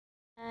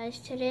Guys,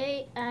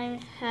 today I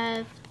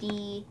have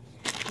the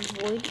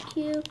void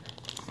cube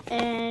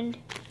and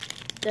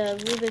the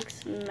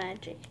Rubik's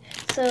magic.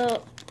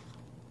 So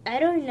I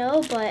don't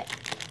know, but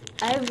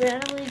I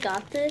randomly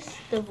got this,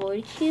 the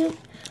void cube.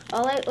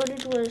 All I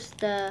ordered was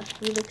the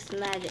Rubik's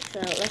magic. So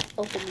let's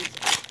open these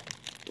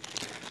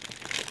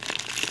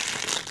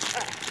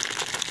up.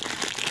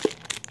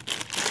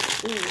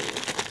 Ooh,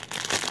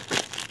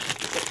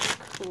 that's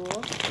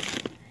cool.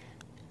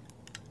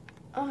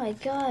 Oh my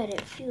god,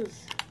 it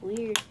feels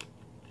weird.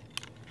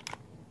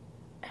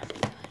 Oh my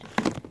god.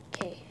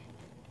 Okay,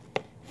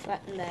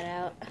 flatten that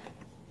out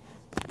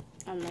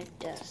on my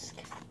desk.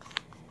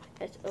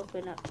 Let's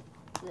open up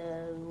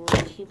the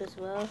void cube as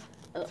well.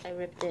 Oh, I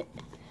ripped it.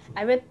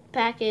 I ripped the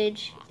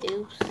package.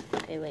 Oops.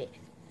 Okay, wait.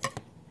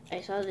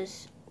 I saw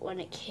this when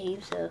it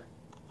came, so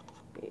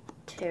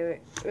tear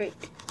it right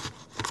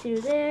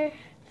through there.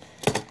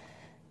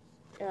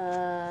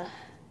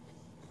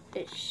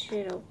 It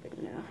should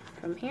open now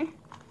from here.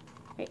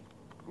 Right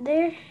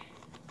there.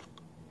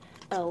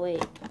 Oh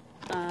wait.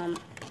 Let's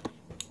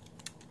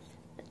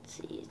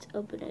see. Let's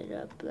open it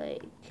up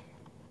like.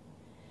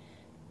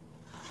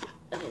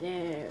 Okay,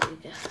 there we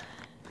go.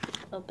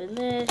 Open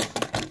this.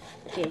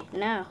 Okay,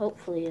 now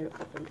hopefully it'll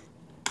open.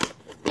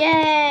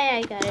 Yay!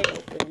 I got it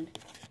open.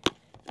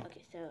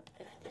 Okay, so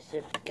this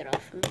should get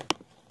off from me.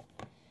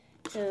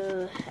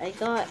 So I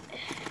got.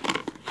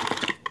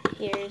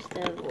 Here's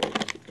the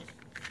void cube.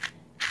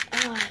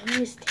 Oh, it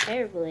moves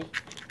terribly.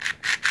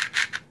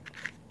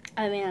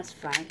 I mean, that's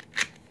fine.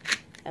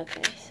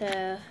 Okay,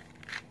 so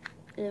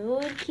the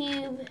void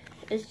cube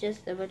is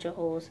just a bunch of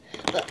holes.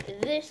 But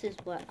this is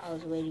what I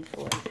was waiting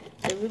for.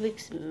 The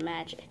Rubik's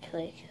magic.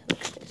 Like, look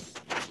at this.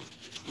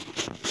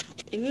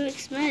 The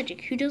Rubik's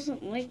magic. Who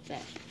doesn't like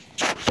that?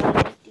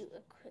 Let's do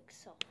a quick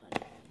solve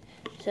one.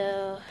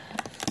 So,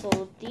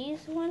 fold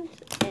these ones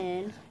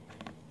in.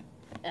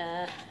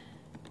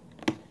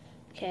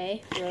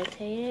 Okay,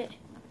 rotate it.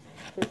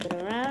 Flip it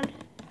around.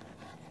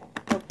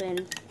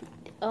 Open.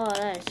 Oh,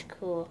 that is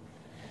cool.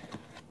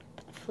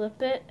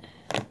 Flip it.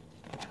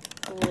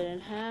 Fold it in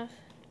half.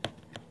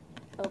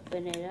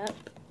 Open it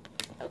up.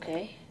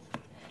 Okay.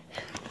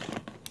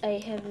 I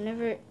have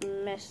never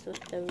messed with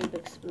the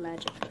Rubik's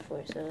magic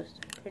before, so it's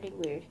pretty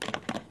weird.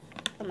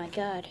 Oh my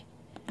god.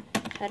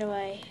 How do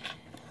I...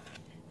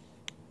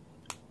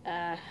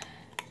 Can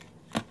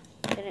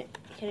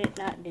it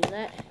not do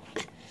that?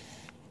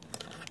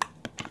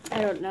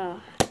 I don't know.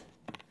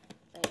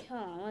 Wait,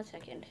 hold on 1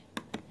 second.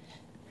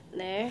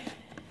 There.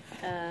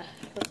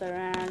 Flip it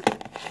around.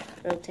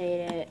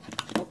 Rotate it.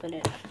 Open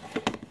it.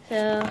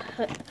 So,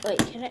 wait,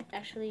 can it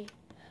actually...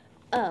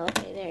 Oh,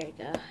 okay, there you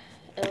go.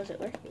 It wasn't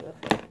working before.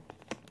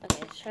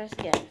 Okay, let's try this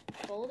again.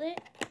 Fold it.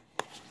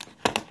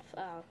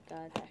 Oh,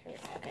 god, that hurt.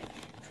 Okay.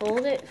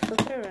 Fold it,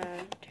 flip it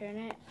around, turn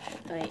it.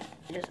 Wait,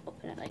 just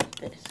open it like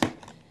this.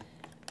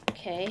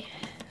 Okay.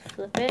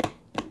 Flip it.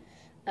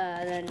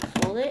 Then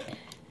fold it.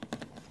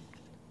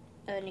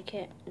 And you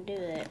can't do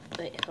that.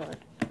 Wait, hold on.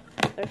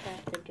 What if I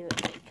have to do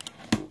it like...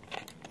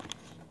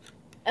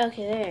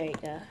 Okay, there you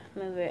go.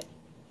 Move it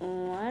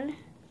one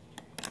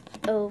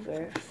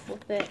over.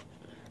 Flip it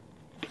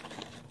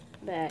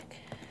back.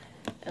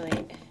 Oh,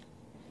 wait.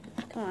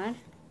 Come on.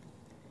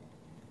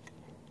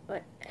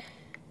 What?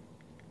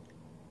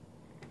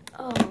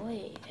 Oh,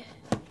 wait.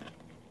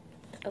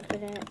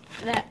 Open it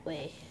that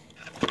way.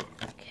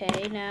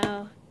 Okay,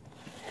 now...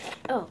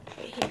 Oh,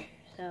 right here.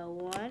 So,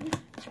 1,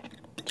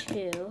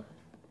 2,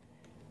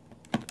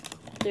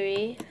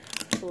 3,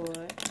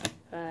 4,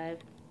 5.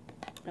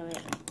 No,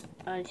 wait.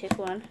 I only take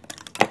one.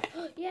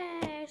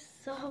 Yeah, I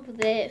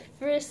solved it.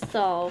 First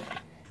solve.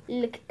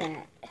 Look at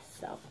that. I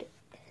solved it.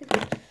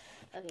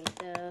 Okay,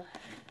 so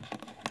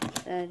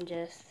then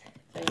just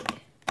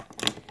like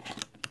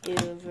do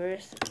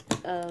reverse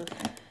of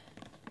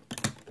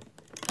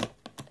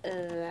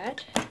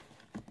that.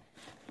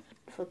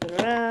 Flip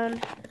it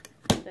around.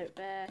 Flip it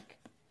back.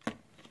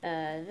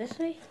 This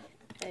way,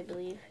 I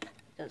believe.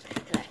 Goes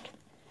like that.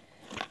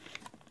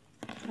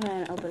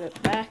 And open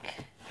it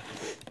back.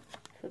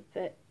 Flip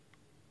it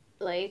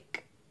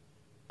like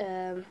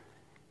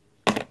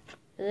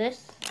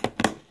this.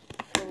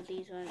 Fold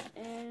these ones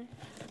in.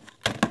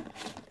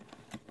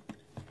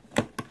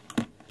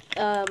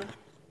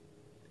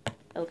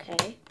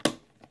 Okay.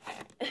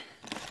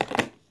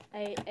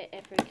 I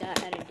forgot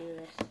how to do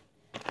this.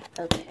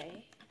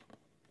 Okay.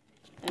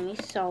 Let me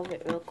solve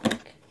it real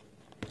quick.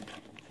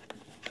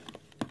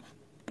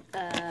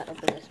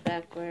 Open this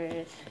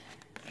backwards.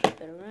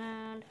 Flip it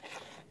around.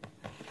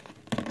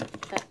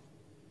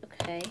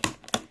 Okay.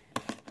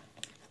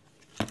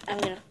 I'm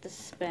gonna have to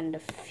spend a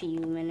few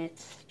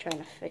minutes trying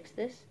to fix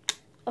this.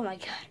 Oh my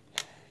god.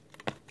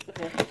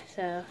 Okay,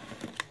 so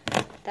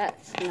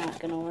that's not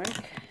gonna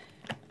work.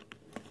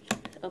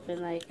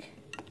 Open like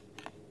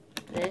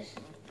this.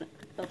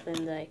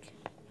 Open like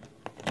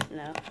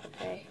no.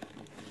 Okay.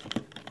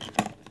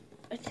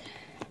 What?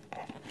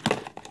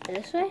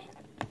 This way?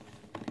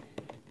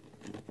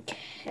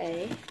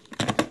 Okay.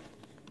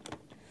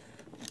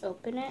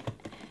 Open it.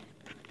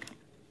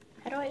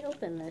 How do I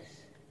open this?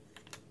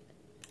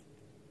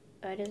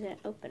 Why doesn't it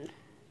open?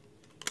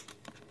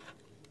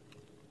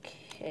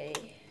 Okay.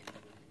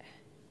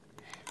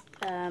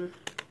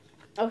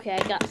 Okay,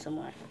 I got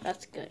somewhere.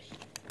 That's good.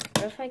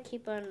 What if I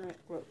keep on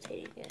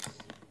rotating this?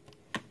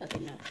 Okay,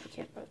 no, I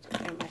can't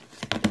rotate. Never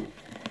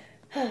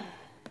mind.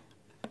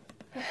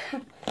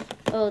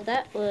 Oh,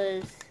 that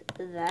was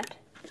that.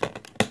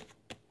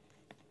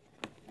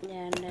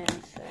 And then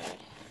side,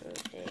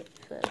 rotate,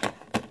 flip,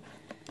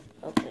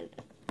 open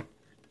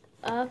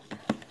up.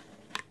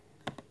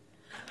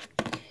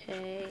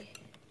 Okay.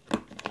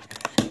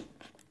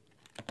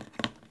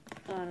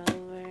 On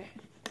over.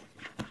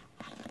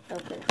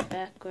 Open it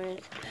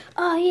backwards.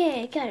 Oh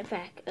yeah, I got it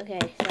back.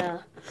 Okay,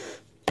 so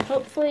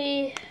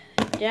hopefully,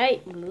 did I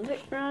move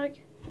it wrong?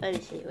 Let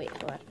me see. Wait,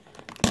 hold on.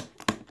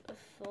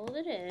 Fold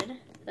it in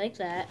like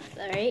that.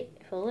 All right,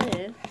 fold it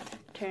in.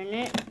 Turn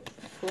it.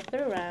 Flip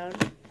it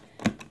around.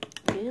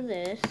 Do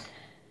this.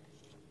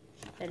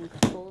 And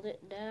fold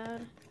it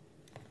down.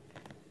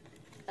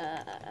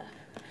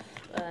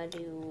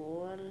 Do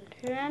one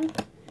turn.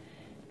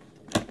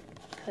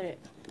 Put it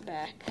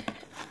back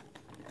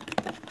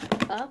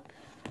up.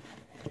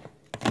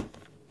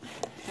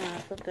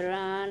 Flip it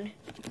around.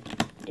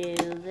 Do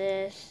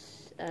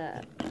this.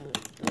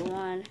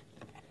 One.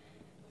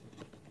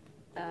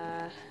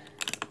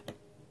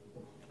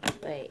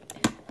 Wait.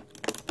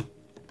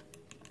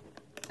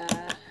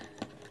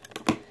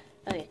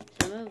 Okay,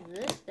 so move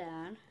this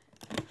down.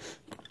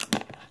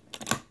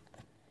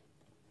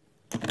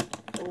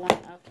 One.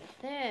 Okay,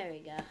 there we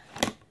go.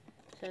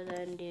 So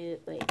then do,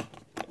 wait,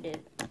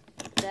 did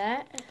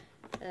that,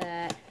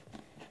 that,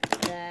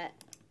 that,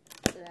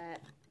 that,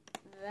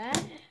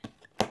 that.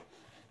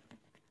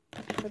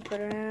 Flip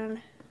it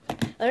around.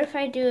 What if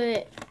I do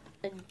it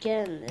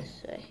again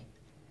this way?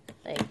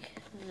 Like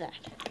that.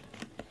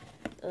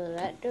 Will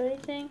that do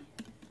anything?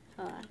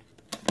 Hold on.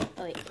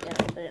 Oh wait, I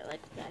gotta put it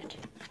like that.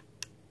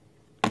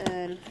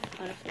 And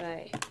what if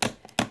I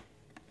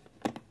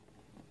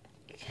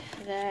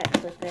that,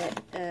 flip it,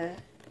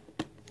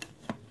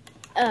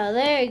 oh,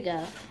 there you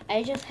go.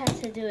 I just had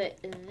to do it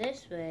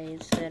this way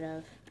instead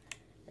of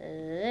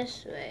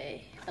this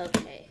way.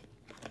 Okay,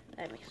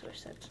 that makes more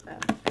sense now.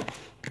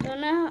 So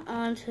now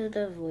onto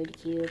the void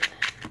cube.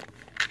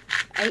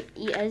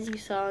 As you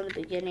saw in the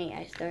beginning,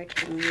 I started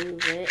to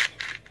move it,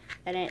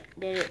 and it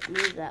didn't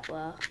move that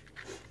well.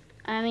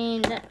 I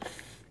mean,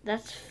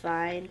 that's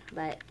fine,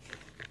 but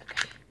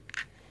okay.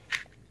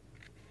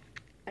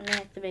 I'm gonna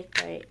have to make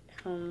my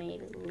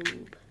homemade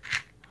lube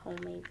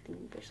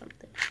or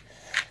something.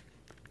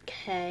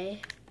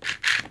 Okay,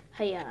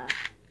 hiya.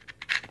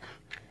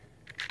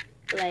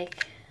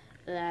 Like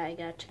that, I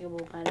got to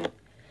move on it.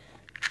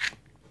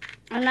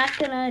 I'm not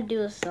gonna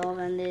do a solve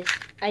on this.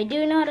 I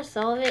do know how to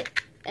solve it,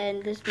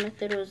 and this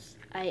method was,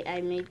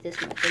 I made this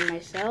method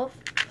myself,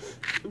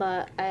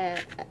 but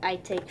I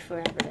take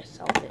forever to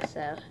solve it,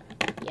 so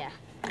yeah.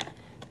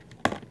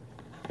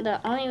 The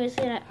only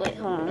reason wait,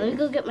 hold on, let me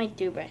go get my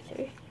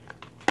 3x3.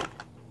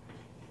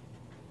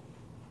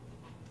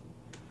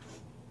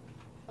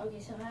 Okay,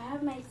 so I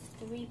have my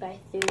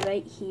 3x3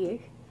 right here.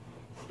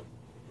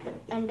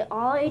 And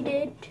all I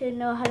did to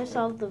know how to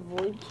solve the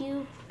void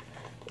cube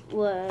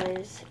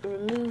was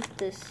remove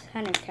the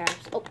center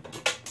caps. Oh,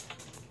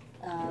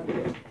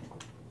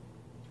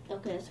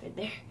 okay, that's right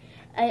there.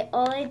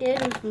 All I did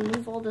was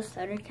remove all the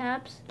center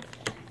caps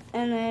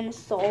and then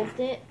solved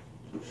it.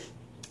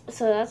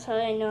 So that's how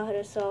I know how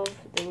to solve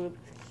the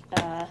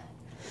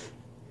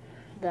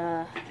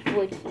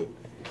void cube.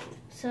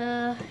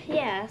 So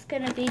yeah, that's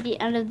gonna be the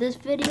end of this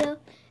video.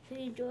 If you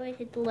enjoyed,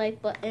 hit the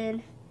like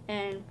button,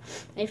 and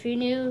if you're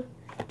new,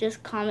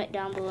 just comment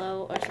down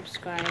below or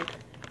subscribe.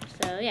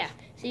 So yeah,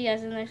 see you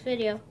guys in the next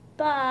video.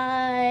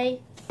 Bye!